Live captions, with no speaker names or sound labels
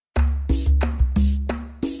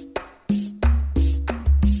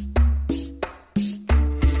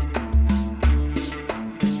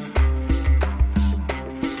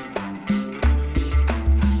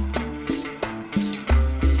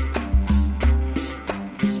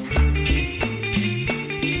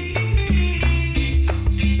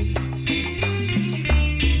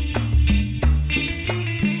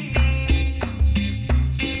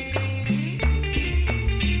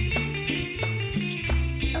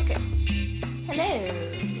Hello.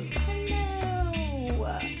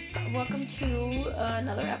 Hello. Welcome to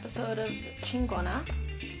another episode of Chingona,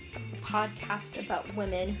 a podcast about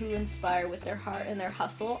women who inspire with their heart and their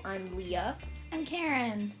hustle. I'm Leah. I'm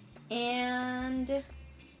Karen. And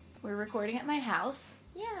We're recording at my house.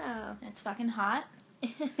 yeah. It's fucking hot.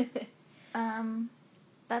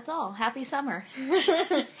 That's all. Happy summer.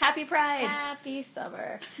 Happy Pride. Happy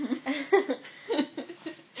summer.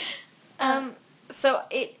 So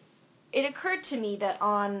it occurred to me that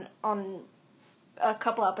on a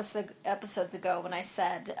couple episodes ago when I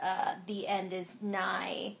said the end is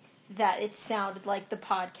nigh, that it sounded like the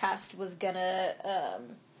podcast was gonna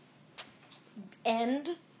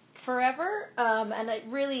end forever, and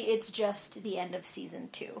it's just the end of season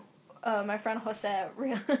 2. My friend Jose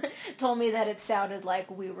told me that it sounded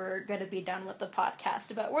like we were going to be done with the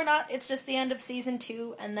podcast, but we're not. It's just the end of season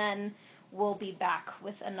 2, and then we'll be back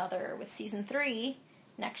with season 3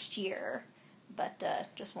 next year. But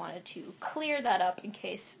just wanted to clear that up in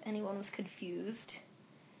case anyone was confused.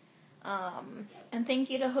 And thank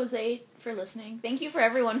you to Jose for listening. Thank you for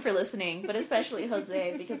everyone for listening, but especially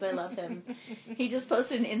Jose because I love him. He just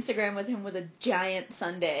posted an Instagram with him with a giant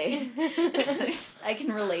sundae. I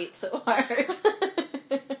can relate so hard.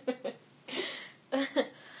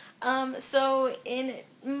 So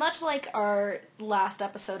much like our last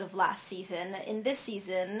episode of last season, in this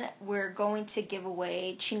season we're going to give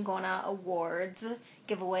away Chingona awards.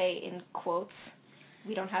 Give away in quotes.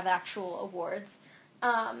 We don't have actual awards.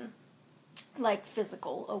 Like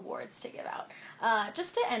physical awards to give out.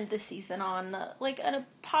 Just to end the season on a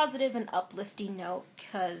positive and uplifting note,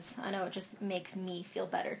 because I know it just makes me feel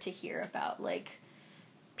better to hear about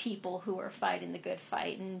people who are fighting the good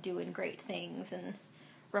fight and doing great things and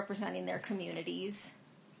representing their communities.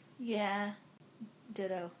 Yeah.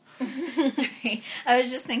 Ditto. Sorry. I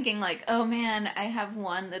was just thinking oh man, I have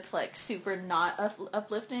one that's super not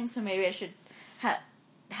uplifting, so maybe I should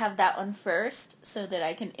have that one first so that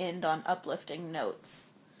I can end on uplifting notes.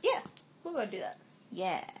 Yeah, we'll go do that.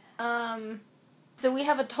 Yeah. So we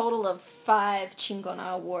have a total of 5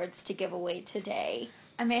 Chingona awards to give away today.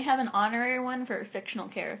 I may have an honorary one for a fictional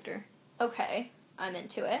character. Okay, I'm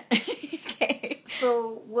into it. Okay.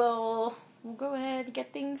 So we'll go ahead and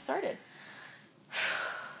get things started.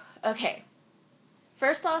 Okay.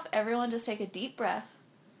 First off, everyone just take a deep breath,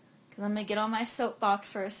 because I'm going to get on my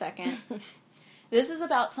soapbox for a second. This is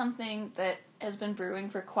about something that has been brewing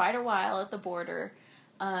for quite a while at the border,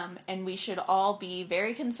 and we should all be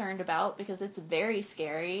very concerned about because it's very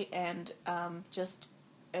scary and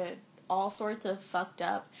all sorts of fucked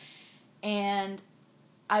up. And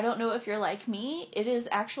I don't know if you're like me, it is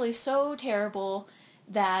actually so terrible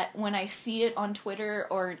that when I see it on Twitter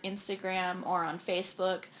or Instagram or on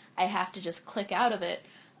Facebook, I have to just click out of it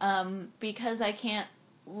because I can't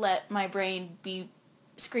let my brain be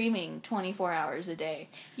screaming 24 hours a day.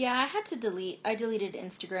 Yeah, I deleted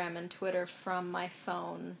Instagram and Twitter from my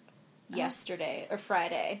phone yesterday or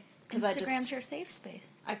Friday. Instagram's your safe space.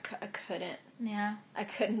 I couldn't. Yeah. I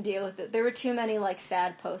couldn't deal with it. There were too many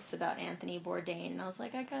sad posts about Anthony Bourdain, and I was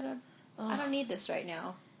like, I don't need this right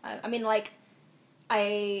now.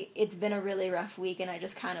 It's been a really rough week, and I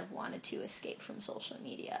just kind of wanted to escape from social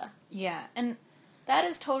media. Yeah, and that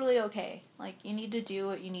is totally okay. You need to do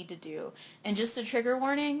what you need to do. And just a trigger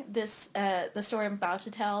warning, the story I'm about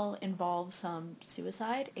to tell involves some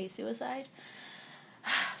suicide.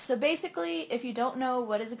 So basically, if you don't know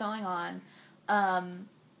what is going on,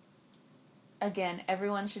 again,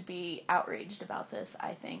 everyone should be outraged about this,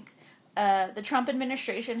 I think. The Trump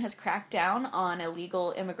administration has cracked down on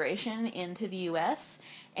illegal immigration into the U.S.,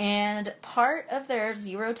 and part of their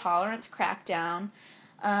zero-tolerance crackdown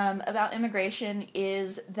about immigration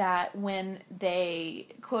is that when they,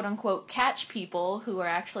 quote-unquote, catch people who are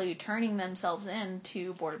actually turning themselves in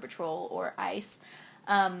to Border Patrol or ICE,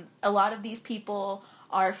 a lot of these people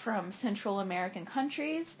are from Central American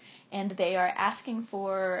countries, and they are asking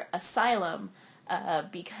for asylum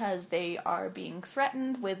because they are being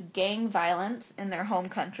threatened with gang violence in their home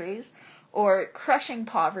countries or crushing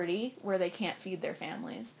poverty where they can't feed their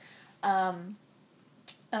families.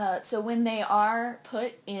 So when they are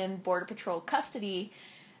put in Border Patrol custody,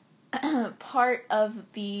 part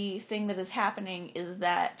of the thing that is happening is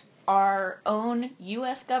that our own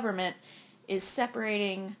U.S. government is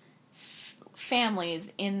separating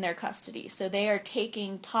families in their custody. So they are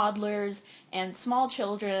taking toddlers and small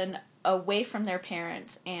children away from their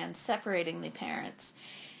parents and separating the parents.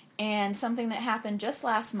 And something that happened just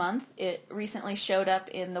last month, it recently showed up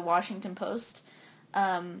in the Washington Post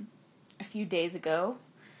a few days ago.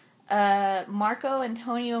 Marco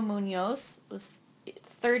Antonio Munoz was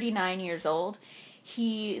 39 years old.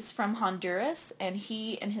 He's from Honduras, and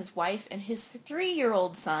he and his wife and his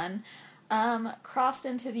 3-year-old son crossed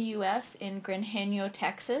into the U.S. in Granjeno,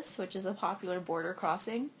 Texas, which is a popular border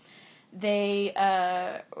crossing. They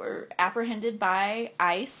were apprehended by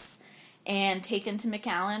ICE and taken to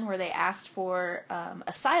McAllen, where they asked for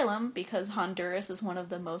asylum because Honduras is one of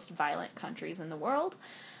the most violent countries in the world.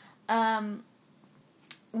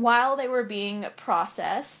 While they were being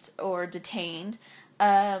processed or detained,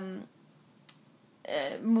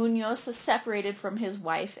 Munoz was separated from his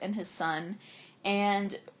wife and his son,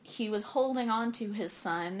 and he was holding on to his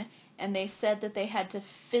son, and they said that they had to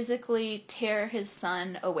physically tear his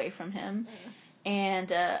son away from him.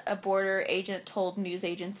 And a border agent told news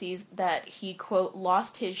agencies that he, quote,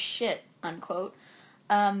 lost his shit, unquote.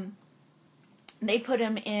 They put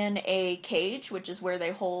him in a cage, which is where they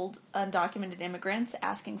hold undocumented immigrants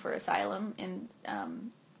asking for asylum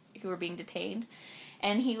who were being detained.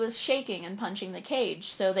 And he was shaking and punching the cage.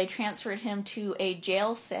 So they transferred him to a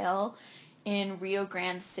jail cell in Rio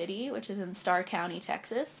Grande City, which is in Starr County,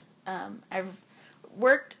 Texas. I've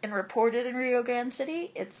worked and reported in Rio Grande City.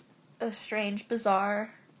 It's a strange,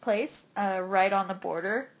 bizarre place right on the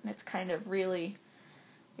border. And it's kind of really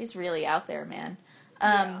out there, man.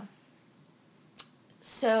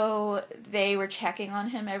 So they were checking on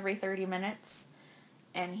him every 30 minutes,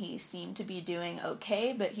 and he seemed to be doing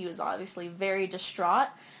okay, but he was obviously very distraught.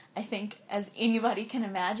 I think, as anybody can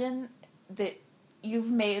imagine, that you've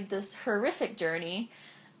made this horrific journey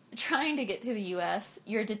trying to get to the U.S.,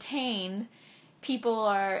 you're detained, people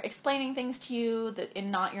are explaining things to you that in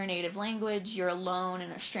not your native language, you're alone in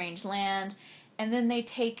a strange land, and then they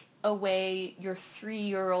take away your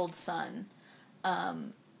 3-year-old son.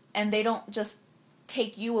 And they don't just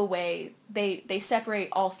take you away, they separate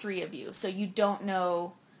all 3 of you, so you don't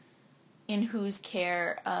know in whose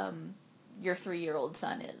care your 3-year-old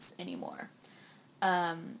son is anymore.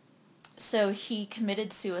 So he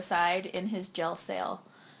committed suicide in his jail cell.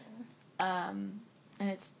 And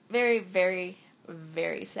it's very, very,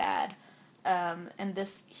 very sad. And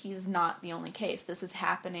he's not the only case. This is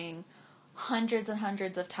happening hundreds and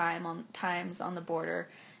hundreds of times on the border.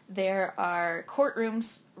 There are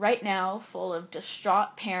courtrooms right now full of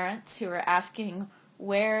distraught parents who are asking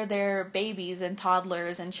where their babies and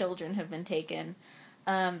toddlers and children have been taken.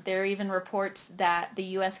 There are even reports that the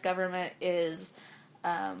U.S. government is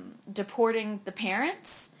deporting the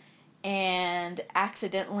parents and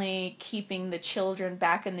accidentally keeping the children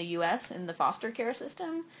back in the U.S. in the foster care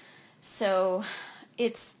system. So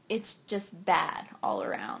it's just bad all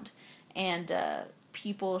around. And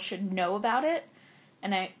people should know about it.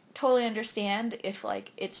 And I totally understand if,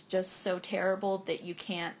 like, it's just so terrible that you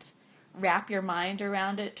can't wrap your mind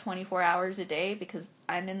around it 24 hours a day, because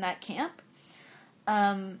I'm in that camp.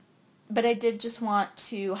 But I did just want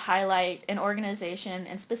to highlight an organization,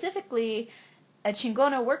 and specifically a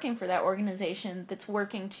Chingona working for that organization, that's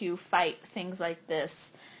working to fight things like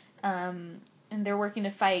this. And they're working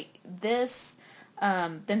to fight this,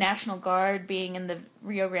 the National Guard being in the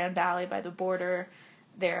Rio Grande Valley by the border.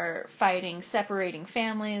 They're fighting separating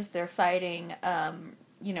families. They're fighting,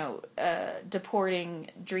 deporting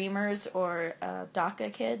dreamers or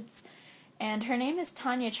DACA kids. And her name is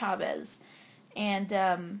Tanya Chavez.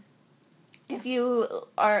 And if you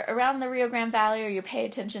are around the Rio Grande Valley or you pay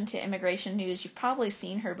attention to immigration news, you've probably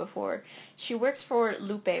seen her before. She works for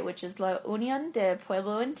LUPE, which is La Unión de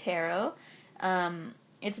Pueblo Entero.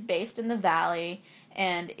 It's based in the valley,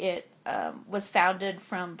 and it was founded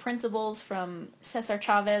from principals from Cesar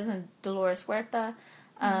Chavez and Dolores Huerta.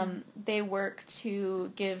 They work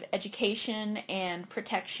to give education and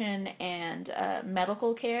protection and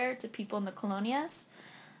medical care to people in the colonias.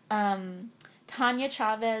 Tanya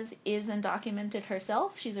Chavez is undocumented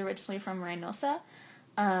herself. She's originally from Reynosa,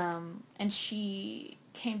 and she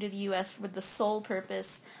came to the U.S. with the sole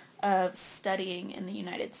purpose of studying in the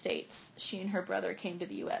United States. She and her brother came to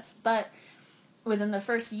the U.S., but within the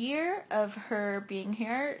first year of her being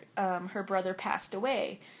here, her brother passed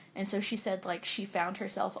away, and so she said, like, she found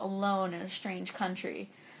herself alone in a strange country.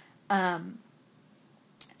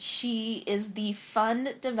 She is the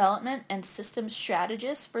fund development and systems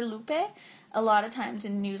strategist for LUPE. A lot of times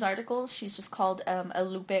in news articles, she's just called a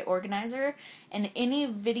LUPE organizer. And any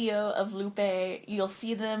video of LUPE, you'll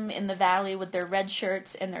see them in the valley with their red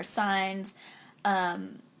shirts and their signs.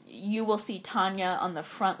 You will see Tanya on the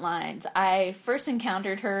front lines. I first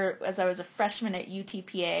encountered her as I was a freshman at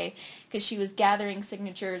UTPA because she was gathering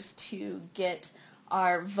signatures to get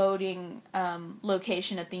our voting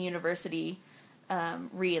location at the university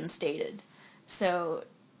reinstated. So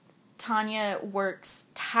Tanya works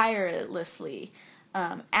tirelessly,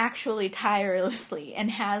 actually tirelessly,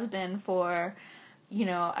 and has been for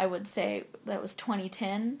I would say that was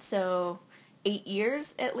 2010, so 8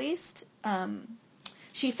 years at least.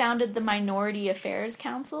 She founded the Minority Affairs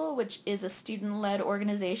Council, which is a student-led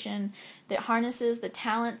organization that harnesses the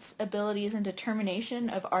talents, abilities, and determination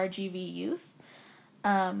of RGV youth.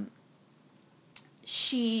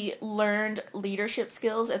 She learned leadership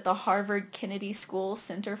skills at the Harvard Kennedy School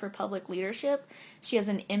Center for Public Leadership. She has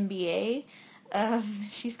an MBA.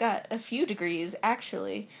 She's got a few degrees,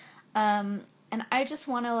 actually. And I just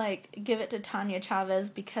want to, give it to Tanya Chavez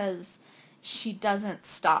because she doesn't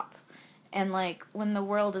stop. And, when the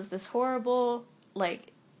world is this horrible,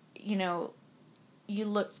 you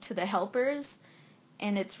look to the helpers,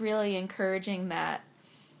 and it's really encouraging that,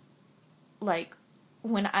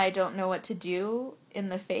 when I don't know what to do in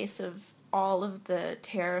the face of all of the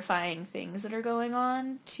terrifying things that are going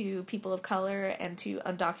on to people of color and to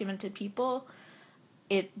undocumented people,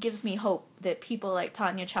 it gives me hope that people like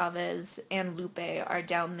Tanya Chavez and Lupe are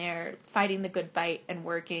down there fighting the good fight and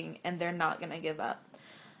working, and they're not going to give up.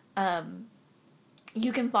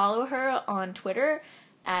 You can follow her on Twitter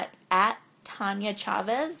at Tanya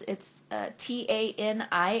Chavez. It's TANIACHAVEZ.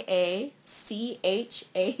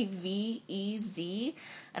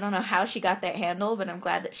 I don't know how she got that handle, but I'm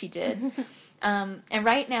glad that she did. And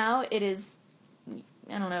right now it is,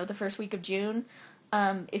 I don't know, the first week of June.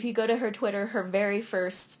 If you go to her Twitter, her very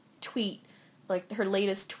first tweet, her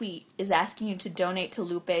latest tweet, is asking you to donate to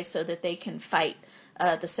Lupe so that they can fight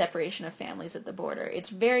the separation of families at the border. It's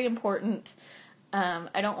very important.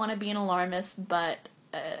 I don't want to be an alarmist, but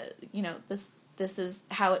this is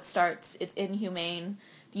how it starts. It's inhumane.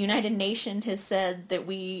 The United Nations has said that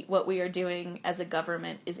what we are doing as a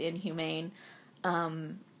government is inhumane.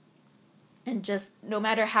 And just no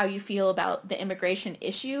matter how you feel about the immigration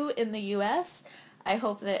issue in the U.S., I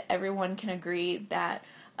hope that everyone can agree that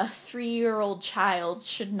a 3-year-old child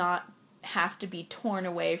should not have to be torn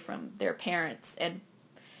away from their parents and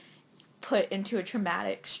put into a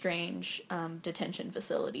traumatic, strange detention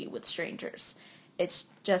facility with strangers. It's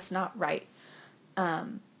just not right.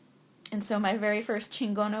 And so my very first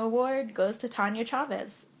Chingona Award goes to Tanya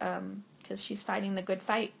Chavez because she's fighting the good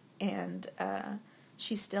fight, and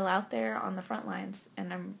she's still out there on the front lines,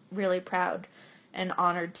 and I'm really proud and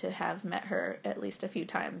honored to have met her at least a few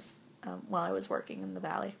times while I was working in the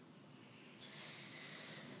Valley.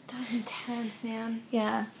 That was intense, man.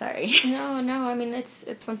 Yeah, sorry. No, I mean, it's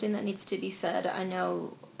something that needs to be said.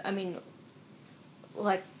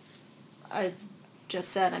 Like I just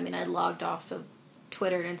said, I logged off of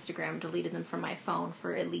Twitter and Instagram, deleted them from my phone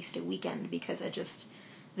for at least a weekend because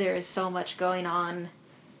there is so much going on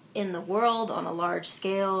in the world on a large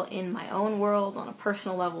scale, in my own world, on a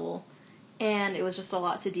personal level, and it was just a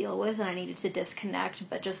lot to deal with, and I needed to disconnect.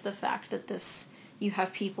 But just the fact that you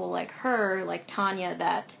have people like her, like Tanya,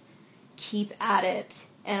 that keep at it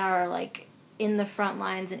and are in the front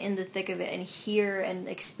lines and in the thick of it and hear and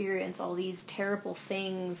experience all these terrible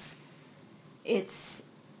things, it's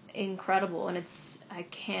incredible. And I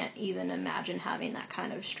can't even imagine having that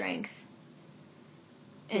kind of strength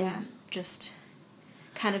and just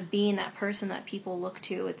kind of being that person that people look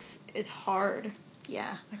to. It's hard.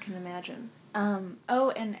 Yeah, I can imagine. And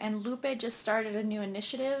Lupe just started a new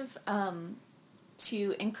initiative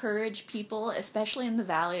to encourage people, especially in the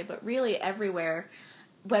Valley, but really everywhere,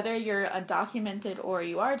 whether you're undocumented or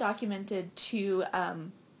you are documented, to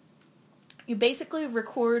you basically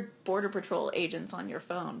record Border Patrol agents on your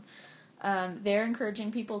phone. They're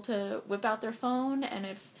encouraging people to whip out their phone, and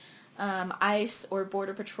if ICE or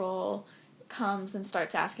Border Patrol comes and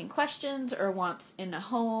starts asking questions or wants in a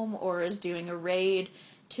home or is doing a raid,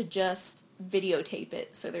 to just videotape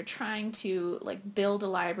it. So they're trying to build a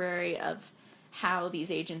library of how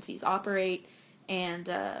these agencies operate and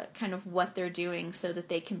kind of what they're doing so that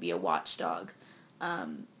they can be a watchdog.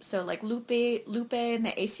 So Lupe and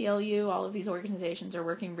the ACLU, all of these organizations are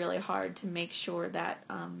working really hard to make sure that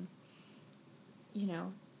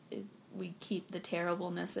we keep the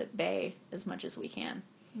terribleness at bay as much as we can.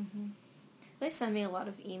 Mm-hmm. They send me a lot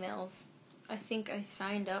of emails. I think I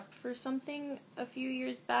signed up for something a few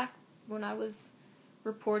years back when I was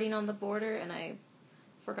reporting on the border, and I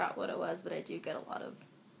forgot what it was, but I do get a lot of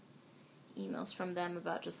emails from them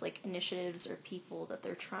about just initiatives or people that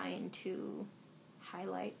they're trying to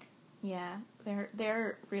highlight. Yeah,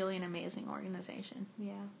 they're really an amazing organization.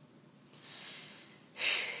 Yeah.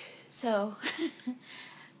 So,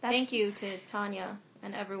 thank you to Tanya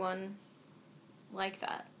and everyone like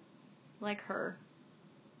that, like her,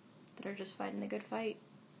 that are just fighting the good fight.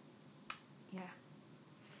 Yeah.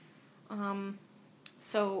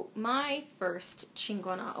 So my first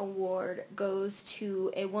Chingona Award goes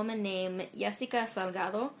to a woman named Jessica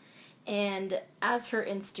Salgado, And as her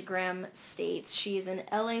Instagram states, she is an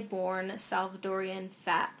LA-born Salvadorian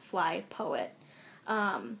fat fly poet.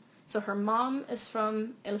 So her mom is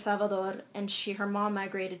from El Salvador, and her mom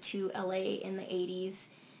migrated to LA in the 80s,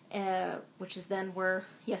 which is then where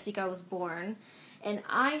Jessica was born. And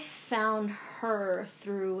I found her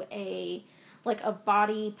through a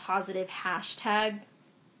body positive hashtag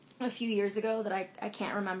a few years ago that I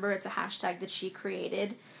can't remember. It's a hashtag that she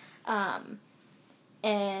created.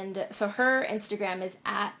 And so her Instagram is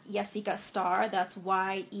at Yesika Starr. That's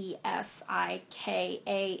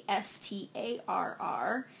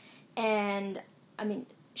YESIKASTARR. And I mean,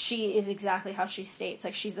 she is exactly how she states.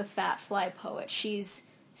 Like, she's a fat fly poet. She's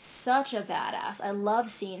such a badass. I love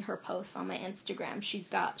seeing her posts on my Instagram. She's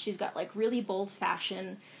got like really bold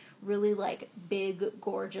fashion, really like big,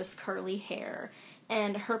 gorgeous curly hair.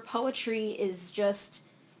 And her poetry is just,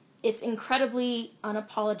 it's incredibly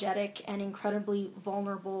unapologetic and incredibly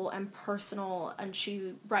vulnerable and personal. And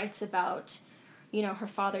she writes about, her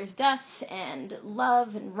father's death and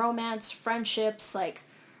love and romance, friendships, like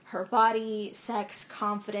her body, sex,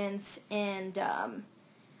 confidence. And I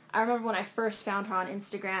remember when I first found her on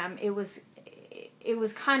Instagram, it was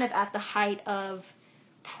kind of at the height of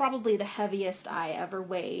probably the heaviest I ever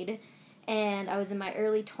weighed. And I was in my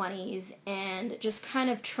early 20s and just kind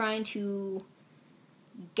of trying to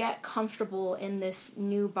get comfortable in this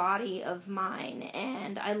new body of mine.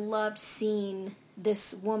 And I loved seeing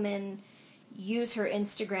this woman use her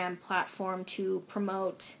Instagram platform to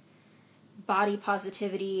promote body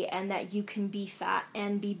positivity, and that you can be fat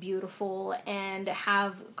and be beautiful and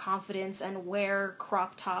have confidence and wear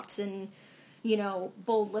crop tops and,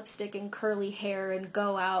 bold lipstick and curly hair and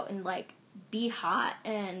go out and like be hot.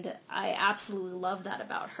 And I absolutely love that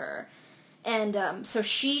about her. And so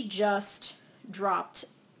she just dropped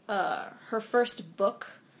her first book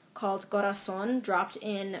called Corazon, dropped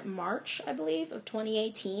in March, I believe, of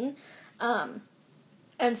 2018.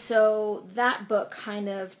 And so that book kind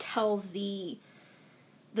of tells the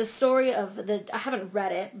story of I haven't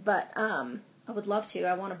read it, but I would love to.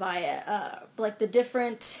 I want to buy it. Like the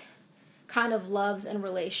different kind of loves and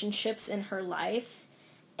relationships in her life.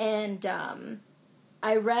 And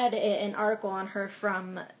I read an article on her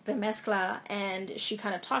from Remezcla, and she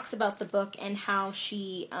kind of talks about the book and how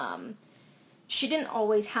she didn't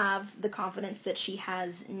always have the confidence that she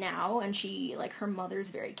has now, and her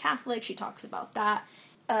mother's very Catholic. She talks about that.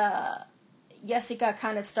 Jessica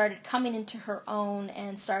kind of started coming into her own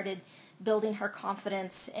and started building her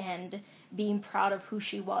confidence and being proud of who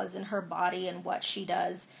she was in her body and what she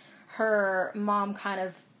does. Her mom kind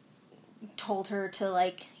of told her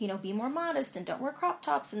to be more modest and don't wear crop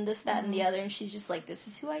tops and this, that, and the other. And she's just like, this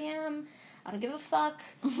is who I am. I don't give a fuck.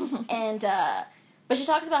 And, but she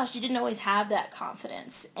talks about how she didn't always have that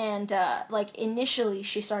confidence. And, initially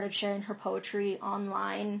she started sharing her poetry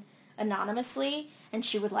online anonymously, and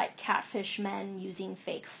she would catfish men using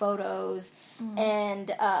fake photos.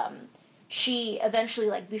 And she eventually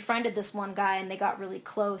befriended this one guy, and they got really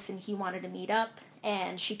close, and he wanted to meet up,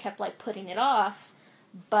 and she kept putting it off.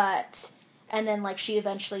 And then she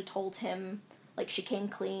eventually told him, she came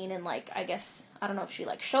clean, and I guess, I don't know if she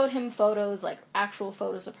showed him photos, actual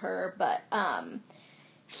photos of her, but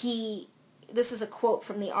this is a quote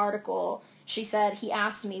from the article. She said, he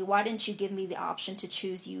asked me, why didn't you give me the option to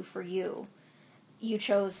choose you for you? You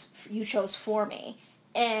chose for me.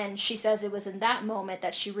 And she says it was in that moment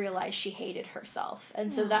that she realized she hated herself.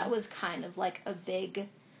 And so that was kind of a big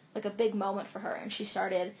moment for her. And she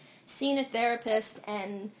started seeing a therapist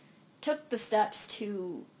and took the steps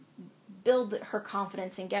to build her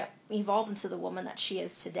confidence and evolve into the woman that she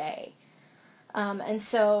is today. And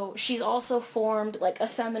so she's also formed a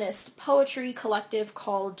feminist poetry collective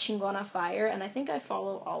called Chingona Fire, and I think I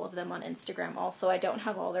follow all of them on Instagram also. I don't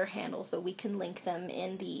have all their handles, but we can link them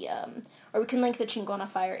in the, or we can link the Chingona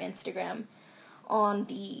Fire Instagram on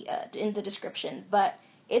the, in the description. But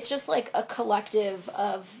it's just a collective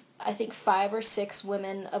of, I think, 5 or 6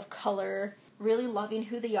 women of color really loving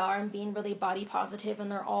who they are and being really body positive, and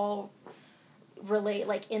they're all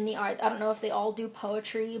relate in the art. I don't know if they all do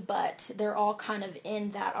poetry, but they're all kind of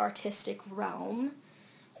in that artistic realm.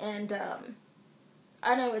 And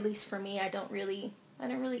I know, at least for me, I don't really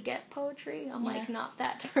get poetry. I'm not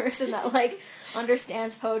that person that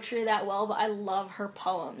understands poetry that well, but I love her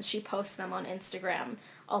poems. She posts them on Instagram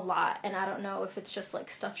a lot, and I don't know if it's just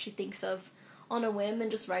stuff she thinks of on a whim and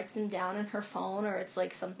just writes them down in her phone, or it's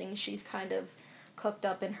something she's kind of cooked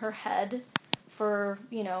up in her head for,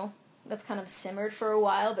 that's kind of simmered for a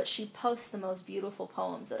while. But she posts the most beautiful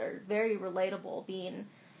poems that are very relatable, being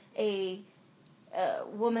a a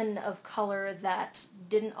woman of color that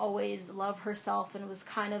didn't always love herself and was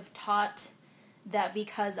kind of taught that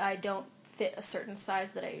because I don't fit a certain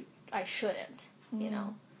size that I shouldn't, you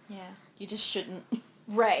know? Yeah. You just shouldn't.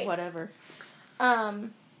 Right. Whatever.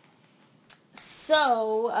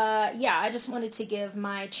 So, yeah, I just wanted to give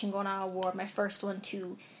my Chingona Award, my first one,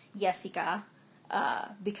 to Jessica,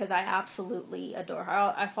 because I absolutely adore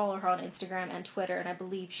her. I follow her on Instagram and Twitter, and I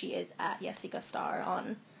believe she is at Jessica Star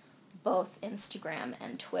on both Instagram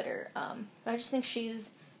and Twitter. I just think she's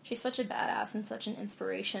such a badass and such an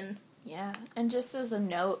inspiration. Yeah. And just as a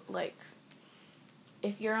note, like,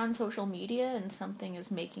 if you're on social media and something is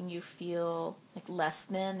making you feel like less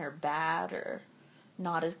than or bad or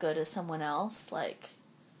not as good as someone else, like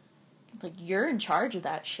you're in charge of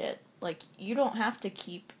that shit. Like, you don't have to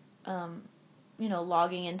keep,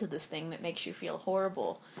 logging into this thing that makes you feel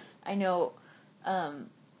horrible. I know,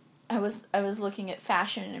 I was looking at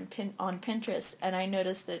fashion on Pinterest, and I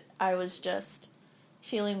noticed that I was just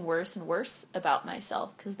feeling worse and worse about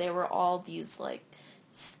myself because they were all these like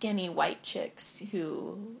skinny white chicks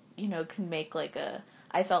who, could make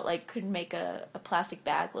I felt like could make a plastic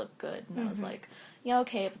bag look good. And I was like, yeah,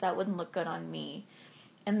 okay, but that wouldn't look good on me.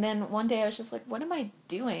 And then one day I was just like, what am I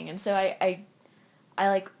doing? And so I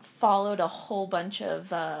like followed a whole bunch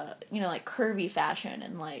of, like curvy fashion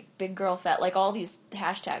and like big girl fat, like all these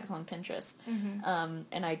hashtags on Pinterest.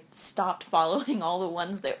 And I stopped following all the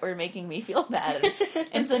ones that were making me feel bad.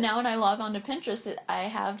 And so now when I log on to Pinterest, I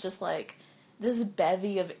have just like this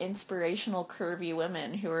bevy of inspirational curvy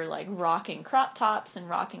women who are like rocking crop tops and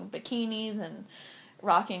rocking bikinis and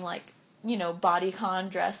rocking like,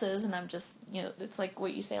 bodycon dresses, and I'm just, it's like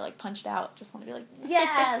what you say, like punched out. Just want to be like,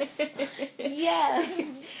 yes,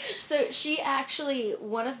 yes. So she actually,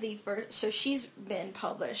 one of the first, so she's been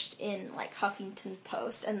published in like Huffington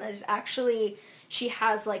Post, and there's actually, she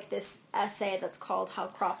has like this essay that's called How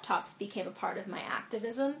Crop Tops Became a Part of My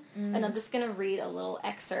Activism, and I'm just going to read a little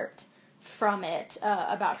excerpt from it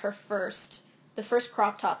about the first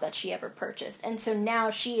crop top that she ever purchased. And so now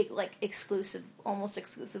she like almost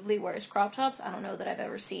exclusively wears crop tops. I don't know that I've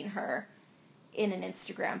ever seen her in an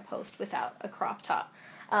Instagram post without a crop top.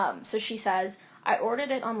 So she says, I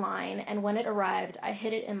ordered it online, and when it arrived, I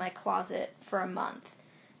hid it in my closet for a month.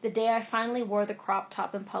 The day I finally wore the crop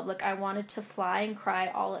top in public, I wanted to fly and cry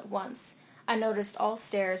all at once. I noticed all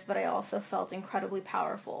stares, but I also felt incredibly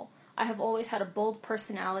powerful. I have always had a bold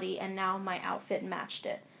personality, and now my outfit matched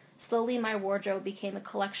it. Slowly, my wardrobe became a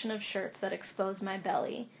collection of shirts that exposed my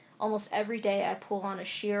belly. Almost every day I pull on a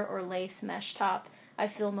sheer or lace mesh top. I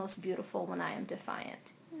feel most beautiful when I am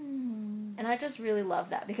defiant. And I just really love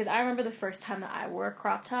that, because I remember the first time that I wore a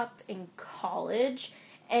crop top in college,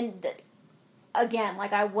 and again,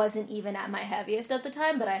 like I wasn't even at my heaviest at the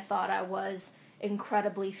time, but I thought I was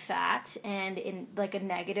incredibly fat and in like a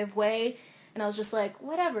negative way. And I was just like,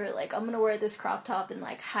 whatever, like, I'm going to wear this crop top and,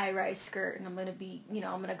 like, high-rise skirt, and I'm going to be, I'm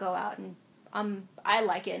going to go out, and I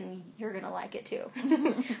like it, and you're going to like it, too.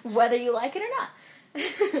 Whether you like it or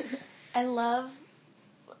not. I love,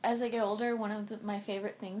 as I get older, one of my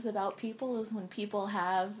favorite things about people is when people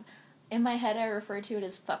have, in my head I refer to it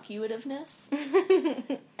as fuck-you-itiveness.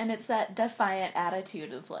 And it's that defiant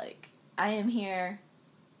attitude of, like, I am here,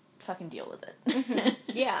 fucking deal with it.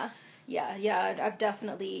 Yeah. I've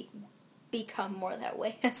definitely become more that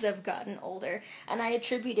way as I've gotten older, and I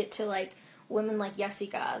attribute it to like women like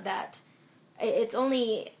Jessica, that it's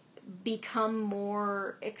only become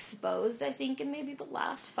more exposed, I think, in maybe the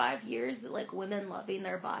last 5 years, that like women loving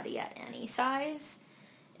their body at any size.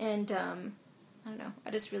 And I don't know, I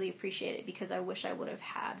just really appreciate it, because I wish I would have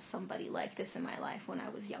had somebody like this in my life when I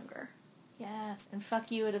was younger. Yes, and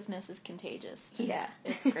fuck-you-itiveness is contagious. Yeah.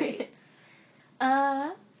 It's great.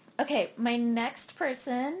 Okay, my next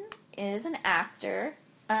person is an actor.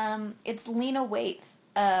 It's Lena Waithe.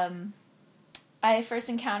 I first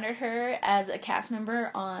encountered her as a cast member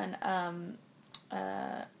on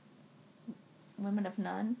Women of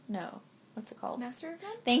None. No, what's it called? Master of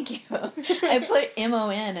None? Thank you. I put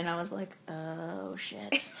MON and I was like, oh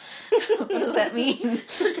shit. What does that mean?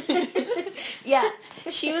 Yeah,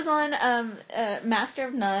 she was on Master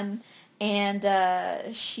of None,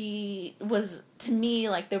 and she was, to me,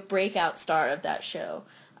 like the breakout star of that show.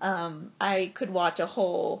 I could watch a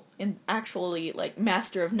whole, actually, like,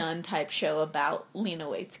 Master of None type show about Lena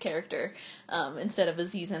Waithe's character, instead of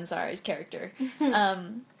Aziz Ansari's character.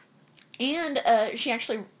 And she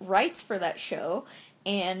actually writes for that show,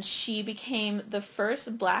 and she became the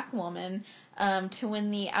first black woman to win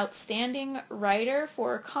the Outstanding Writer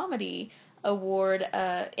for Comedy Award,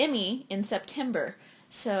 Emmy, in September.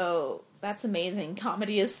 So that's amazing.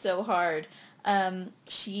 Comedy is so hard.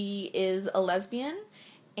 She is a lesbian,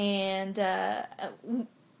 and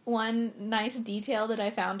one nice detail that I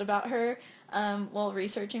found about her while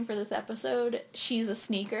researching for this episode, she's a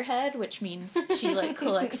sneakerhead, which means she like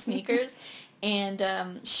collects sneakers. And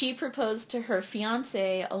she proposed to her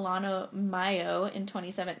fiance, Alano Mayo, in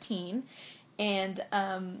 2017. And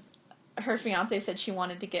her fiance said she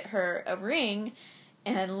wanted to get her a ring.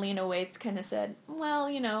 And Lena Waithe kind of said, well,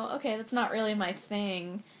 okay, that's not really my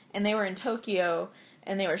thing. And they were in Tokyo,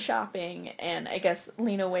 and they were shopping, and I guess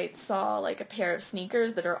Lena Waithe saw, like, a pair of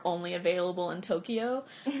sneakers that are only available in Tokyo.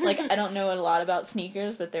 Like, I don't know a lot about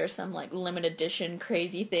sneakers, but there's some, like, limited edition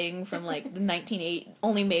crazy thing from, like, the 1980,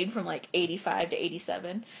 only made from, like, 85 to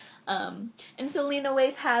 87. And so Lena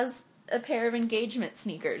Waithe has a pair of engagement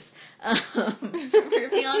sneakers from her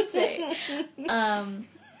fiance.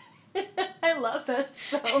 I love that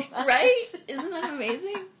so much. Right? Isn't that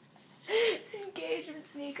amazing? Engagement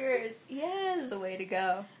sneakers. Yes. That's the way to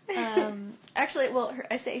go. Actually, well,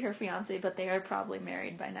 I say her fiance, but they are probably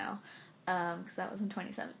married by now, because that was in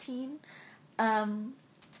 2017. And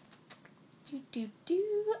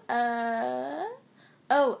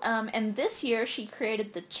this year she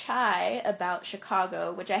created the Chai about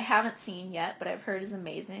Chicago, which I haven't seen yet, but I've heard is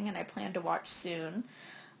amazing, and I plan to watch soon.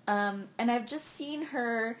 And I've just seen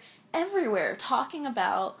her everywhere talking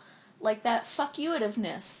about, like, that fuck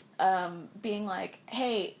you-ativeness, being like,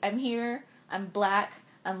 hey, I'm here, I'm black,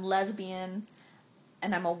 I'm lesbian,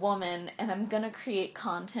 and I'm a woman, and I'm gonna create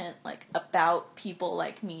content, like, about people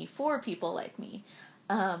like me, for people like me.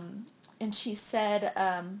 And she said,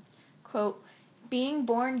 quote, being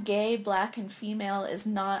born gay, black, and female is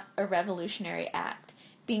not a revolutionary act.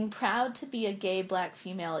 Being proud to be a gay, black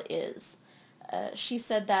female is. She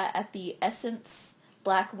said that at the Essence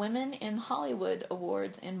Black Women in Hollywood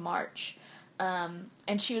Awards in March.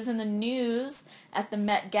 And she was in the news at the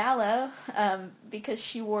Met Gala because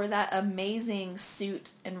she wore that amazing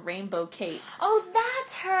suit and rainbow cape. Oh,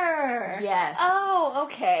 that's her! Yes. Oh,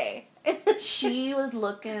 okay. She was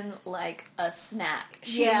looking like a snack.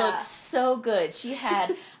 She Yeah. looked so good. She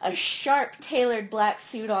had a sharp tailored black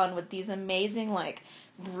suit on with these amazing, like,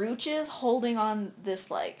 brooches holding on this,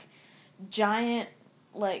 like, giant,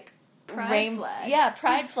 like, Pride flag. Yeah,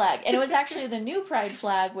 pride flag. And it was actually the new pride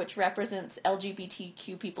flag, which represents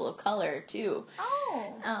LGBTQ people of color, too.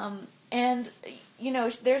 Oh. And,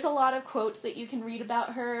 there's a lot of quotes that you can read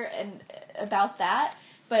about her and about that.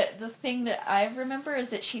 But the thing that I remember is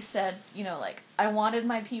that she said, like, I wanted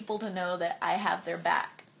my people to know that I have their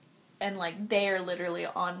back. And, like, they are literally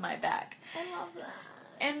on my back. I love that.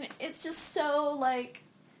 And it's just so, like...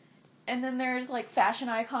 And then there's, like, fashion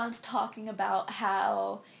icons talking about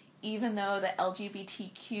how even though the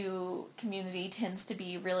LGBTQ community tends to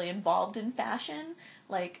be really involved in fashion,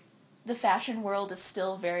 like, the fashion world is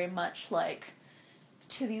still very much, like,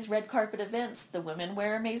 to these red carpet events, the women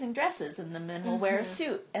wear amazing dresses and the men will wear a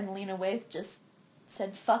suit. And Lena Waithe just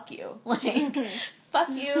said, fuck you. Like, fuck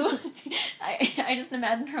you. I just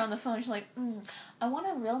imagine her on the phone. She's like, I want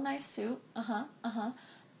a real nice suit.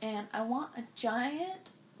 And I want a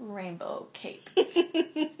giant rainbow cape. And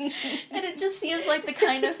it just seems like the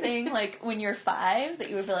kind of thing, like, when you're 5, that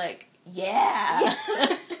you would be like, yeah.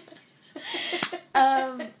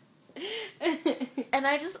 And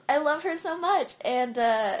I love her so much, and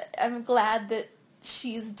I'm glad that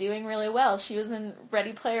she's doing really well. She was in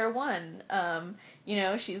Ready Player One.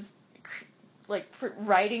 She's like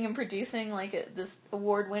writing and producing like this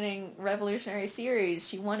award-winning revolutionary series.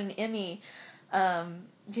 She won an Emmy.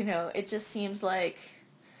 It just seems like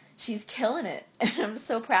she's killing it, and I'm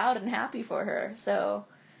so proud and happy for her. So,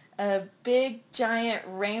 a big giant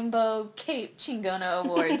rainbow cape Chingona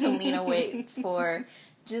award to Lena Waithe for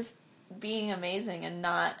just being amazing and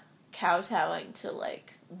not kowtowing to,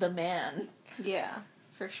 like, the man. Yeah,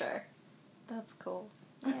 for sure. That's cool.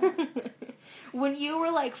 Yeah. When you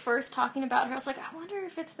were, like, first talking about her, I was like, I wonder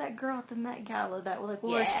if it's that girl at the Met Gala that, like,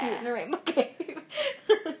 wore a suit and a rainbow cape.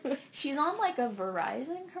 She's on, like, a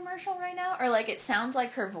Verizon commercial right now, or, like, it sounds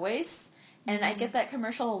like her voice, and I get that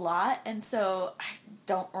commercial a lot, and so I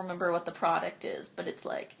don't remember what the product is, but it's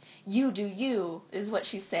like, you do you, is what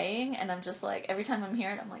she's saying, and I'm just like, every time I'm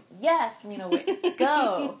hearing it, I'm like, yes, Lena Waithe,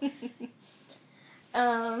 go!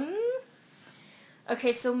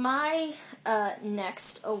 Okay, so my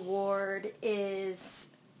next award is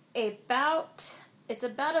it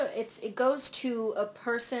goes to a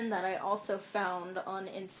person that I also found on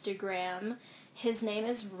Instagram. His name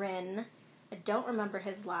is Rin. I don't remember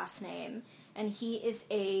his last name, and he is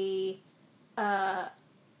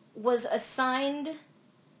was assigned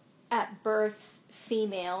at birth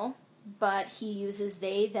female, but he uses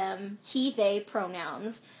they, them, he, they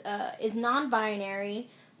pronouns, is non-binary,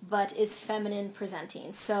 but is feminine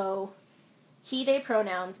presenting. So he, they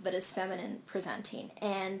pronouns, but is feminine presenting.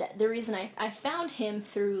 And the reason I found him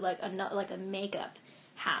through like a makeup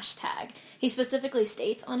hashtag. He specifically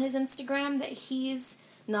states on his Instagram that he's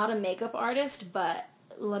not a makeup artist, but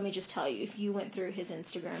let me just tell you, if you went through his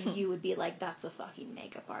Instagram, you would be like, that's a fucking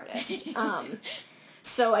makeup artist.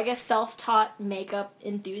 So I guess self-taught makeup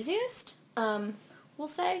enthusiast, we'll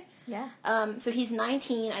say. Yeah. So he's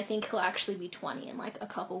 19. I think he'll actually be 20 in like a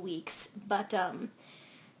couple weeks. But,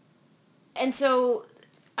 and so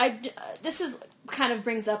this is kind of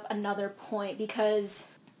brings up another point because,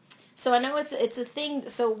 so I know it's a thing.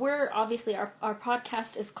 So we're obviously, our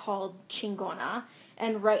podcast is called Chingona.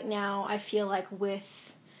 And right now I feel like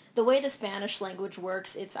with the way the Spanish language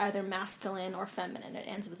works, it's either masculine or feminine. It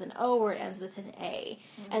ends with an O or it ends with an A.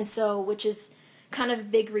 Mm-hmm. And so, which is kind of a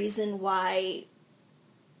big reason why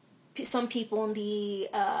some people in the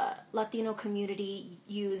Latino community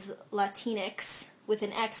use Latinx with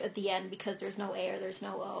an X at the end because there's no A or there's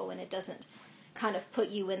no O, and it doesn't kind of put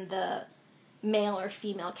you in the male or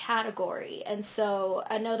female category. And so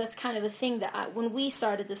I know that's kind of a thing that when we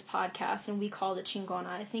started this podcast and we called it Chingona,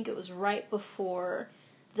 I think it was right before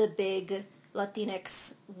the big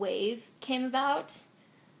Latinx wave came about.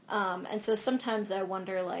 And so sometimes I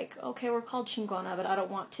wonder, like, okay, we're called Chingona, but I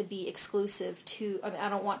don't want to be exclusive to, I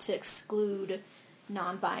don't want to exclude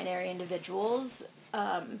non-binary individuals.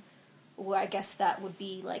 Well, I guess that would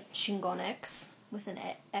be like Chingonex with an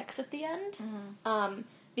X at the end. Mm-hmm.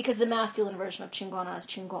 Because the masculine version of Chingona is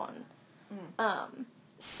Chingon. Mm.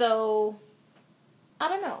 So, I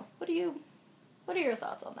don't know. What are your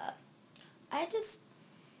thoughts on that? I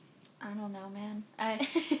don't know, man.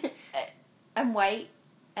 I'm white,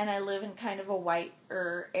 and I live in kind of a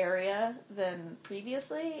whiter area than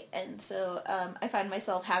previously, and so I find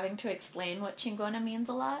myself having to explain what Chingona means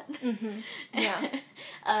a lot. Mm-hmm. Yeah.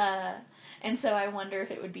 And so I wonder if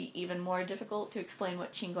it would be even more difficult to explain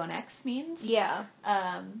what Chingonex means. Yeah.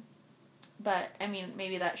 But, I mean,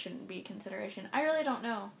 maybe that shouldn't be a consideration. I really don't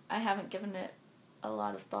know. I haven't given it a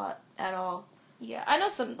lot of thought at all. Yeah, I know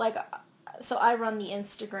some, like, so I run the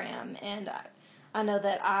Instagram, and I know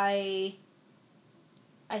that I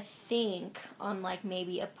think on, like,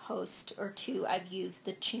 maybe a post or two, I've used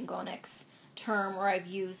the Chingonex term, or I've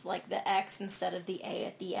used, like, the X instead of the A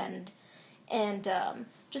at the end. And,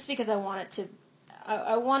 just because I want it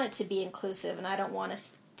to be inclusive, and I don't want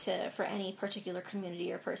for any particular community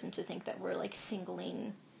or person to think that we're like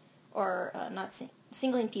singling or not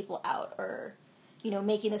singling people out, or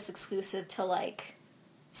making this exclusive to like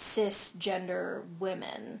cisgender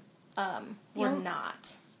women. We're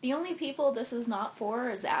not. The only people this is not for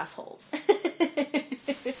is assholes.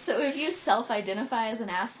 So if you self-identify as an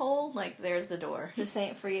asshole, like, there's the door. This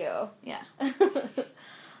ain't for you. Yeah.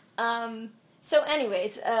 So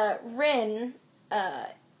anyways, Rin,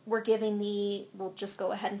 we're giving we'll just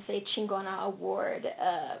go ahead and say Chingona Award,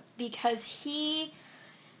 because he's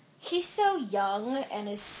so young and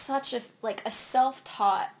is such a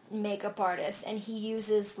self-taught makeup artist, and he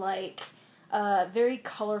uses like very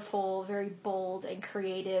colorful, very bold and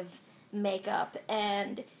creative makeup,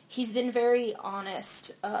 and he's been very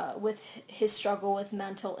honest with his struggle with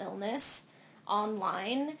mental illness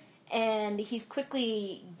online. And he's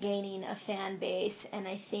quickly gaining a fan base, and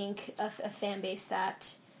I think a fan base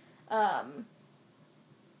that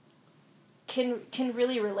can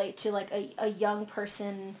really relate to like a young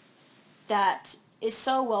person that is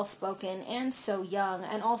so well spoken and so young.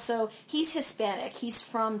 And also, he's Hispanic. He's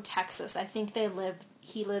from Texas. I think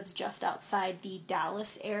he lives just outside the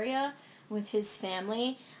Dallas area with his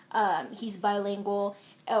family. He's bilingual.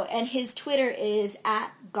 Oh, and his Twitter is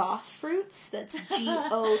 @gothfruits. That's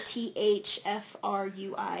GOTHFRUITS,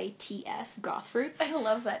 Gothfruits. I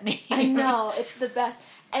love that name. I know, it's the best.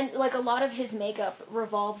 And like a lot of his makeup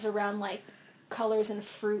revolves around like colors and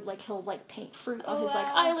fruit. Like he'll like paint fruit on his like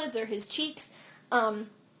eyelids or his cheeks.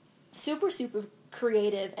 Super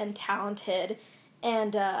creative and talented,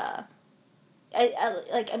 and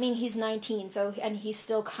I mean, he's 19, so, and he's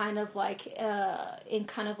still kind of like in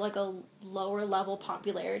kind of like a lower level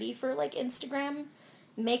popularity for like Instagram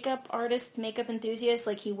makeup artist, makeup enthusiast.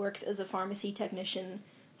 Like, he works as a pharmacy technician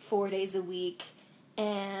 4 days a week,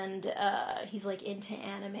 and he's like into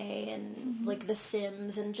anime and like The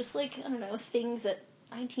Sims and just like, I don't know, things that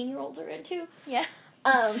 19-year-olds are into. Yeah.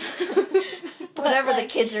 Whatever the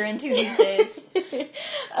kids are into these days.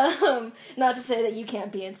 Not to say that you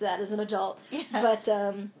can't be into that as an adult. Yeah. But,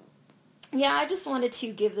 yeah, I just wanted to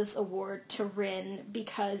give this award to Rin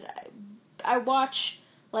because I watch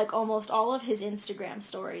like almost all of his Instagram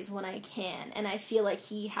stories when I can, and I feel like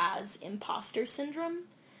he has imposter syndrome.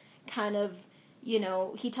 Kind of,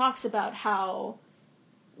 he talks about how,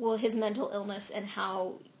 well, his mental illness and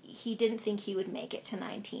how he didn't think he would make it to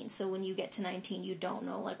 19. So when you get to 19, you don't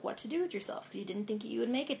know like what to do with yourself because you didn't think you would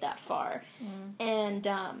make it that far. And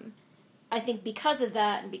I think because of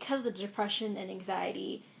that and because of the depression and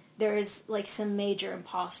anxiety, there is like some major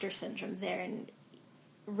imposter syndrome there. And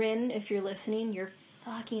Rin, if you're listening, you're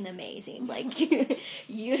fucking amazing. Like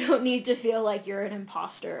you don't need to feel like you're an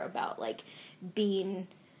imposter about like being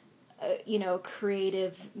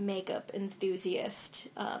creative makeup enthusiast.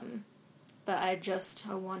 But I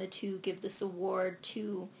wanted to give this award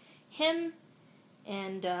to him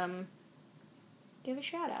and give a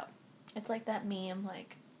shout out. It's like that meme,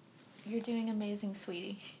 like, you're doing amazing,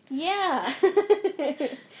 sweetie. Yeah.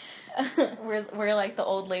 we're like the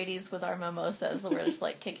old ladies with our mimosas. We're just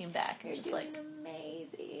like kicking back and You're just doing like,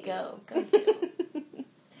 amazing. go you.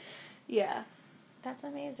 Yeah. That's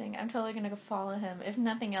amazing. I'm totally gonna go follow him. If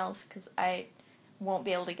nothing else, because I won't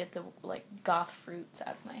be able to get the like goth fruits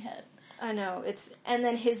out of my head. I know. And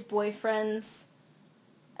then his boyfriend's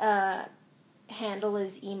handle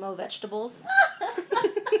is emo vegetables.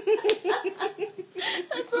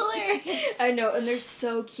 That's hilarious. I know, and they're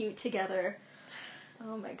so cute together.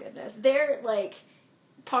 Oh my goodness. They're like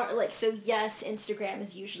so yes, Instagram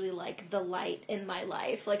is usually like the light in my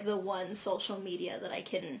life, like the one social media that I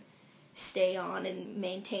can stay on and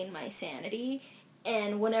maintain my sanity.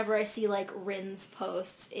 And whenever I see like Rin's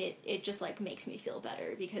posts, it just like makes me feel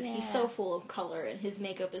better because he's so full of color and his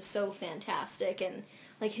makeup is so fantastic and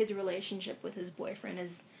like his relationship with his boyfriend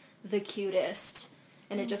is the cutest.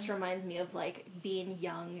 And it just reminds me of like being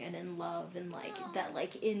young and in love and like that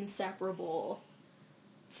like inseparable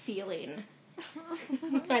feeling.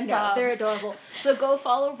 I know, Sobs. they're adorable. So go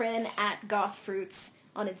follow Rin at gothfruits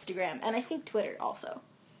on Instagram and I think Twitter also.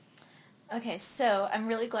 Okay, so I'm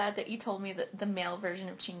really glad that you told me that the male version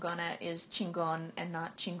of chingona is chingon and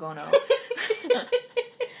not chingono.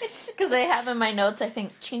 Because I have in my notes, I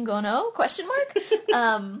think, chingono, ?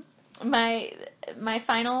 My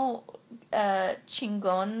final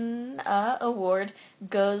chingon award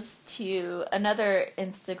goes to another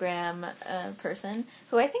Instagram person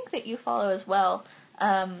who I think that you follow as well.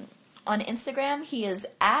 On Instagram, he is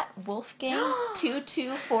at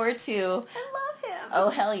Wolfgang2242. I love him. Oh,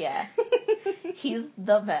 hell yeah. He's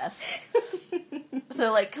the best.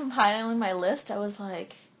 So, like, compiling my list, I was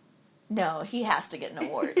like, no, he has to get an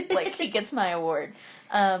award. Like, he gets my award.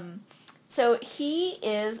 So he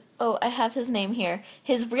is, I have his name here.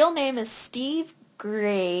 His real name is Steve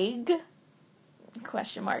Greig, ?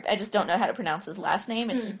 I just don't know how to pronounce his last name.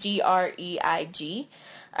 It's Greig.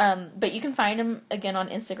 But you can find him again on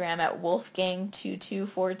Instagram at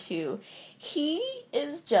Wolfgang2242. He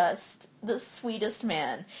is just the sweetest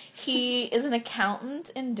man. He is an accountant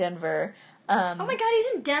in Denver. Oh my god,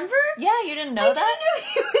 he's in Denver? Yeah, you didn't know that? I didn't know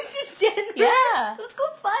he was in Denver. Yeah. Let's go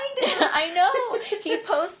find him. I know. He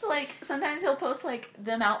posts, like, sometimes he'll post, like,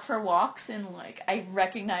 them out for walks in, like, I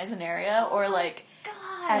recognize an area or, like, God.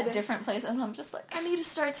 at different places. And I'm just like, I need to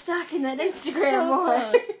start stalking that it's Instagram so more.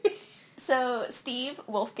 close. So, Steve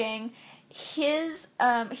Wolfgang, he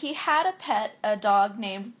had a pet, a dog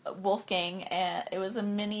named Wolfgang, and it was a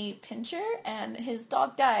mini pincher, and his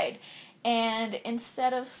dog died. And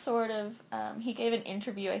instead of he gave an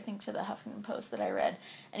interview, I think, to the Huffington Post that I read,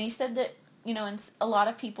 and he said that, a lot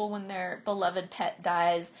of people, when their beloved pet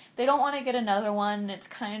dies, they don't want to get another one. It's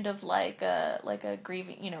kind of like a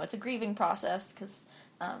grieving, it's a grieving process, because,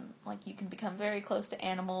 you can become very close to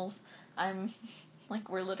animals.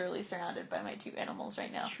 We're literally surrounded by my 2 animals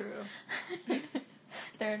right now. It's true.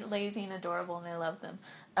 They're lazy and adorable, and I love them.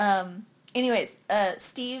 Anyways,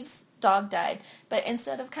 Steve's dog died, but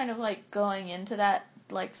instead of kind of going into that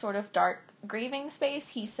sort of dark grieving space,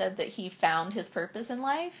 he said that he found his purpose in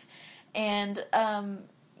life, and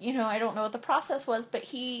I don't know what the process was, but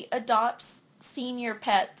he adopts senior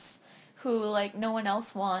pets who no one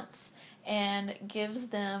else wants, and gives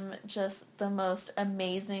them just the most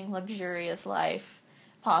amazing, luxurious life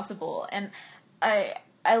possible. And I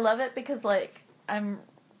love it because I'm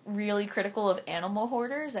really critical of animal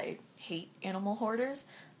hoarders. I hate animal hoarders.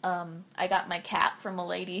 I got my cat from a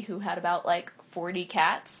lady who had about 40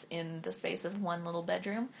 cats in the space of one little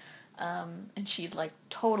bedroom. And she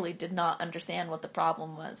totally did not understand what the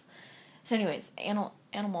problem was. So anyways,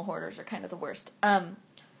 animal hoarders are kind of the worst.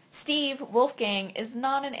 Steve Wolfgang is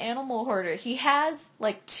not an animal hoarder. He has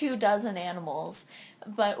like 24 animals,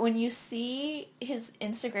 but when you see his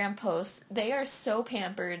Instagram posts, they are so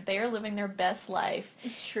pampered. They are living their best life.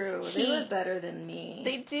 It's true. They look better than me.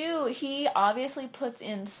 They do. He obviously puts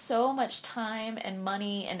in so much time and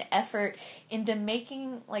money and effort into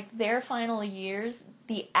making like their final years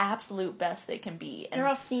the absolute best they can be. And they're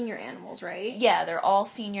all senior animals, right? Yeah, they're all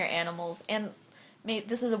senior animals. And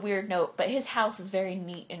this is a weird note, but his house is very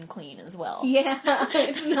neat and clean as well. Yeah,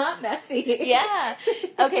 it's not messy. Yeah.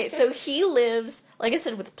 Okay, so he lives, like I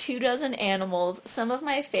said, with 24 animals. Some of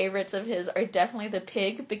my favorites of his are definitely the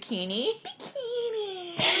pig, Bikini.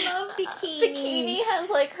 Bikini! I love Bikini. Bikini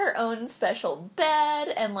has, like, her own special bed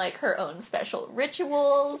and, like, her own special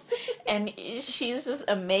rituals, and she's just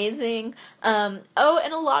amazing. And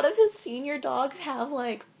a lot of his senior dogs have,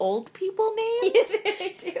 like, old people names. Yes,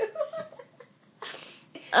 they do.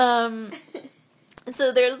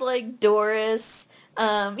 So there's like Doris.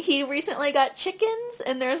 He recently got chickens,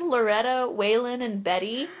 and there's Loretta, Waylon, and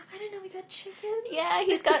Betty. I didn't know we got chickens. Yeah,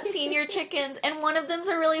 he's got senior chickens, and one of them's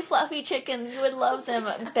a really fluffy chicken. You would love them.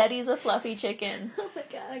 Betty's a fluffy chicken. Oh my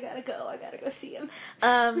god, I gotta go see him.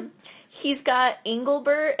 He's got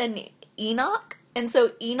Engelbert and Enoch. And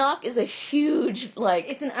so Enoch is a huge, like...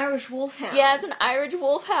 It's an Irish wolfhound. Yeah, it's an Irish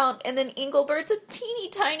wolfhound. And then Engelbert's a teeny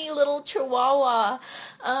tiny little chihuahua.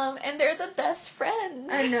 And they're the best friends.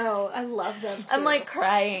 I know. I love them, too. I'm, like,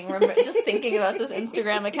 crying just thinking about this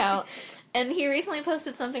Instagram account. And he recently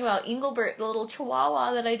posted something about Engelbert, the little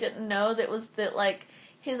chihuahua that I didn't know, that, like,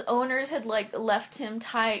 his owners had, like, left him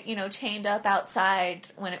chained up outside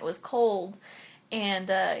when it was cold.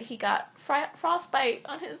 And he got frostbite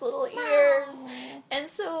on his little ears. Wow. And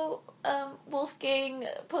so Wolfgang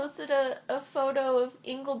posted a photo of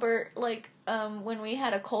Engelbert, like, when we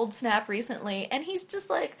had a cold snap recently, and he's just,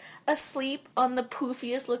 like, asleep on the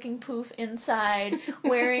poofiest looking poof inside,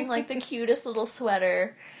 wearing, like, the cutest little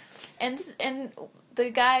sweater. And the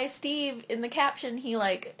guy, Steve, in the caption, he,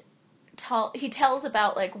 like, he tells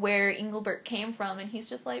about, like, where Engelbert came from, and he's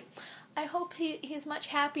just like... I hope he's much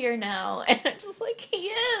happier now. And I'm just like, he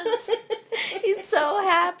is. He's so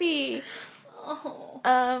happy.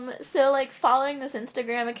 Oh. So, like, following this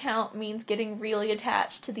Instagram account means getting really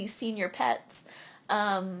attached to these senior pets.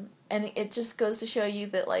 And it just goes to show you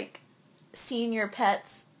that, like, senior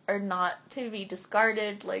pets are not to be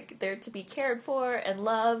discarded. Like, they're to be cared for and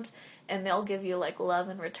loved. And they'll give you, like, love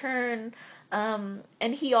in return.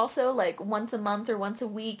 And he also, like, once a month or once a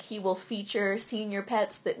week, he will feature senior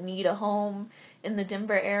pets that need a home in the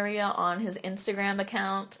Denver area on his Instagram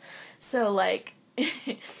account. So, like,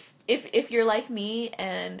 if you're like me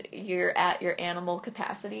and you're at your animal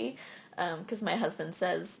capacity, because my husband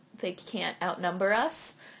says they can't outnumber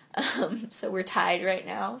us, so we're tied right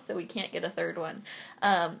now, so we can't get a third one.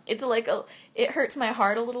 It's like, it hurts my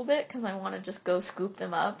heart a little bit, because I want to just go scoop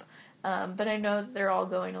them up. But I know that they're all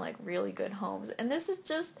going to, like, really good homes. And this is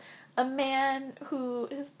just a man who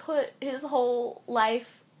has put his whole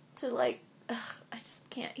life to, like, I just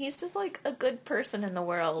can't. He's just, like, a good person in the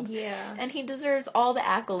world. Yeah. And he deserves all the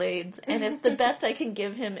accolades. And if the best I can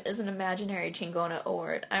give him is an imaginary Chingona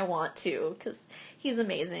award, I want to, because he's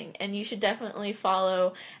amazing. And you should definitely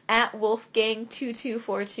follow at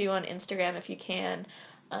Wolfgang2242 on Instagram if you can.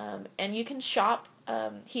 And you can shop.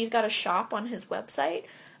 He's got a shop on his website.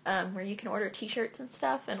 Where you can order t-shirts and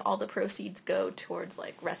stuff, and all the proceeds go towards,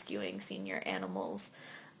 like, rescuing senior animals.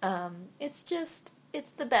 It's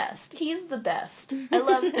the best. He's the best. I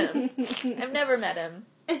love him. I've never met him.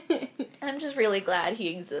 I'm just really glad he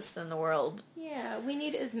exists in the world. Yeah, we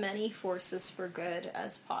need as many forces for good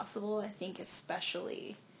as possible, I think,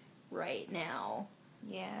 especially right now.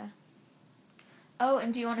 Yeah. Oh,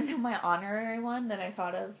 and do you want to know my honorary one that I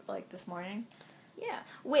thought of, like, this morning? Yeah.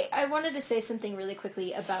 Wait, I wanted to say something really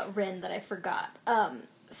quickly about Rin that I forgot.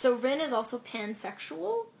 So Rin is also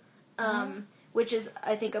pansexual, which is,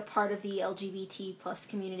 I think, a part of the LGBT plus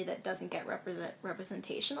community that doesn't get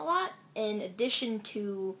representation a lot. In addition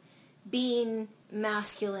to being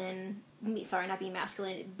masculine,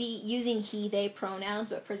 using he, they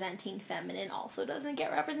pronouns, but presenting feminine also doesn't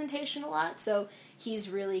get representation a lot. So he's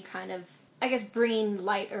really kind of, I guess, bringing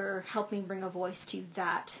light or helping bring a voice to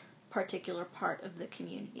that particular part of the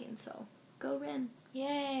community, and so go Rin.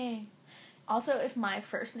 Yay. Also, if my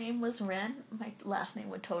first name was Rin, my last name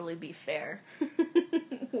would totally be Fair.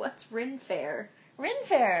 What's Rin Fair? Rin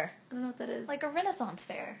Fair. I don't know what that is. Like a Renaissance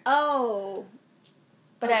fair. Oh.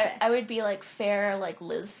 But okay. I would be like Fair, like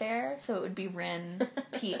Liz Fair, so it would be Rin,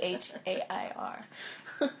 P-H-A-I-R.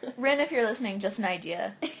 Rin, if you're listening, just an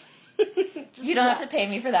idea. You don't have to pay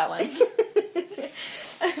me for that one.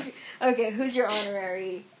 Okay, who's your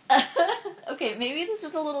honorary? Okay, maybe this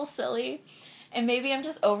is a little silly, and maybe I'm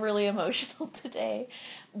just overly emotional today,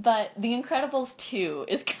 but The Incredibles 2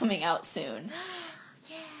 is coming out soon.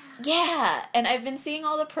 Yeah, and I've been seeing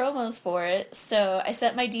all the promos for it, so I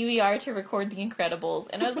set my DVR to record The Incredibles,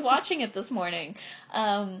 and I was watching it this morning.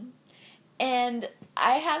 And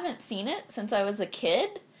I haven't seen it since I was a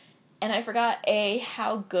kid, and I forgot, A,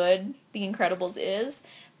 how good The Incredibles is,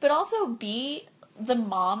 but also, B, the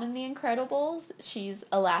mom in The Incredibles, she's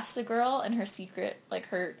Elastigirl, and her secret, like,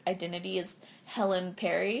 her identity is Helen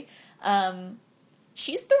Perry.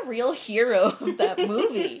 She's the real hero of that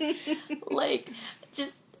movie. Like,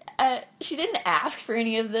 just... she didn't ask for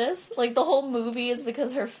any of this. Like, the whole movie is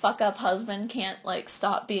because her fuck-up husband can't, like,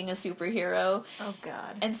 stop being a superhero. Oh,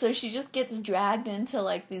 God. And so she just gets dragged into,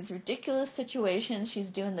 like, these ridiculous situations.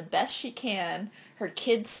 She's doing the best she can. Her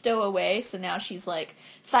kids stow away, so now she's, like,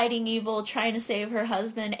 fighting evil, trying to save her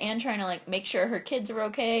husband, and trying to, like, make sure her kids are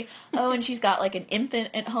okay. Oh, and she's got, like, an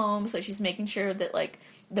infant at home, so she's making sure that, like,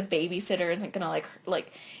 the babysitter isn't gonna,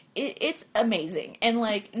 like... It's amazing, and,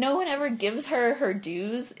 like, no one ever gives her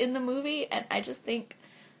dues in the movie, and I just think,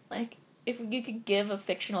 like, if you could give a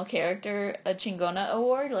fictional character a Chingona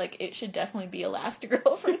award, like, it should definitely be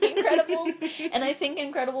Elastigirl from The Incredibles, and I think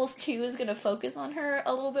Incredibles 2 is going to focus on her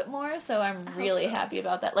a little bit more, so I'm really happy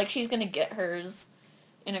about that. Like, she's going to get hers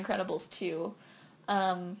in Incredibles 2.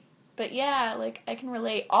 But yeah, like, I can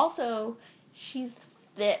relate. Also, she's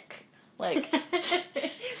thick. Like...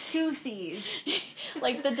 2 C's.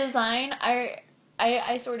 Like, the design,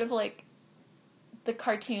 I sort of, like, the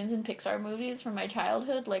cartoons and Pixar movies from my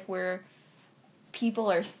childhood, like, where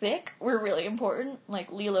people are thick, were really important.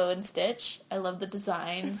 Like, Lilo and Stitch. I love the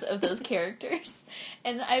designs of those characters.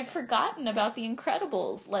 And I've forgotten about The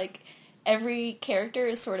Incredibles. Like, every character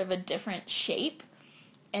is sort of a different shape,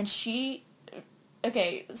 and she...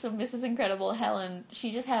 Okay, so Mrs. Incredible, Helen,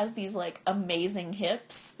 she just has these, like, amazing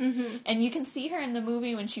hips. Mm-hmm. And you can see her in the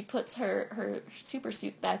movie when she puts her super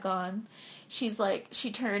suit back on. She's, like,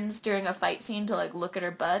 she turns during a fight scene to, like, look at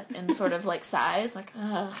her butt and sort of, like, sighs, like,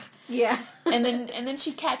 ugh. Yeah. and then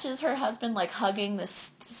she catches her husband, like, hugging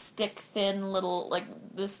this stick-thin little, like,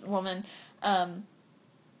 this woman, and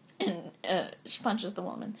she punches the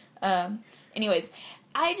woman. Anyways,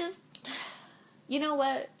 I just... You know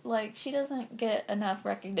what? Like, she doesn't get enough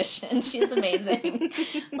recognition. She's amazing.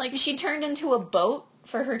 Like, she turned into a boat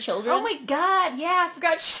for her children. Oh my God, yeah, I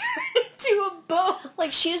forgot she turned into a boat.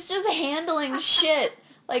 Like, she's just handling shit.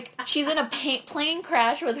 Like, she's in a plane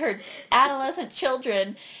crash with her adolescent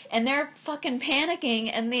children, and they're fucking panicking,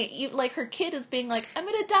 and like, her kid is being like, I'm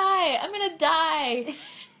gonna die.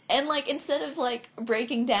 And, like, instead of, like,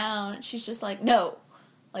 breaking down, she's just like, no.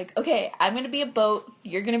 Like, okay, I'm gonna be a boat,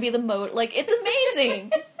 you're gonna be the moat. Like, it's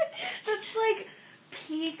amazing. That's, like,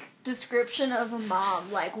 peak description of a mom.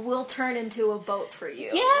 Like, we'll turn into a boat for you.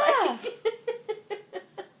 Yeah. Like...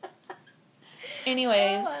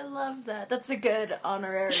 Anyways. Oh, I love that. That's a good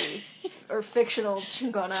honorary or fictional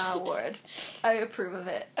Chingona award. I approve of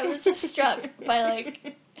it. I was just struck by,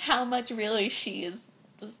 like, how much really she is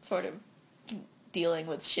just sort of dealing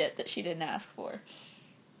with shit that she didn't ask for.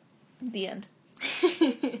 The end.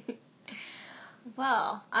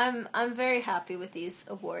 Well, I'm very happy with these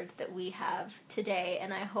awards that we have today,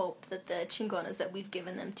 and I hope that the Chingonas that we've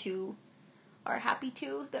given them to are happy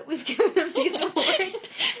too that we've given them these awards.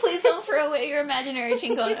 Please don't throw away your imaginary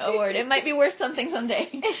Chingona award. It might be worth something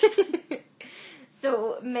someday.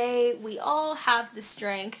 So may we all have the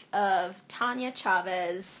strength of Tanya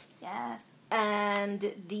Chavez. Yes.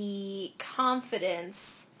 And the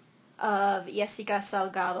confidence of Jessica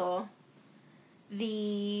Salgado.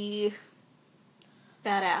 The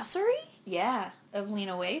badassery? Yeah, of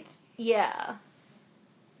Lena Waithe. Yeah.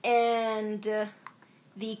 And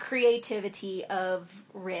the creativity of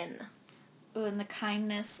Rin. Ooh, and the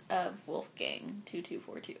kindness of Wolfgang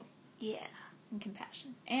 2242. Yeah. And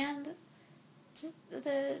compassion. And just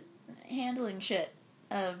the handling shit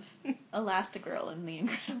of Elastigirl in The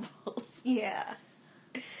Incredibles. Yeah.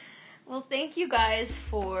 Well, thank you guys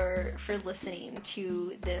for listening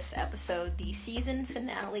to this episode, the season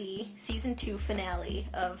 2 finale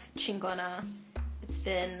of Chingona. It's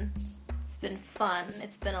been fun.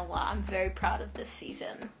 It's been a lot. I'm very proud of this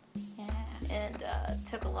season. Yeah. And it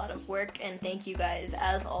took a lot of work, and thank you guys,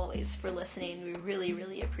 as always, for listening. We really,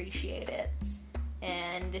 really appreciate it.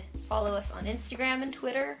 And follow us on Instagram and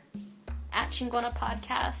Twitter, @Chingona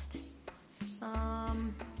Podcast.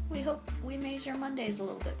 We hope we made your Mondays a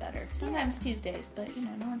little bit better. Sometimes Tuesdays, but, you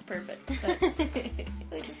know, no one's perfect. But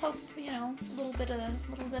we just hope, you know, a little bit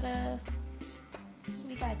of,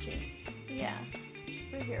 we got you. Yeah,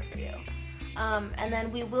 we're here for you. And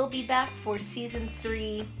then we will be back for season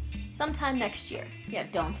 3 sometime next year. Yeah,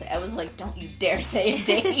 don't say. I was like, don't you dare say a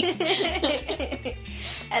date.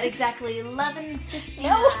 At exactly 11:59.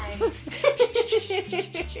 No.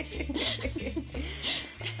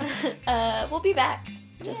 We'll be back.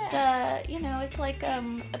 Just it's like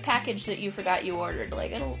a package that you forgot you ordered.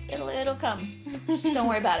 Like it'll come. Just don't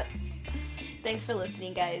worry about it. Thanks for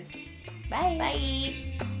listening, guys. Bye.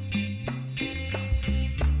 Bye.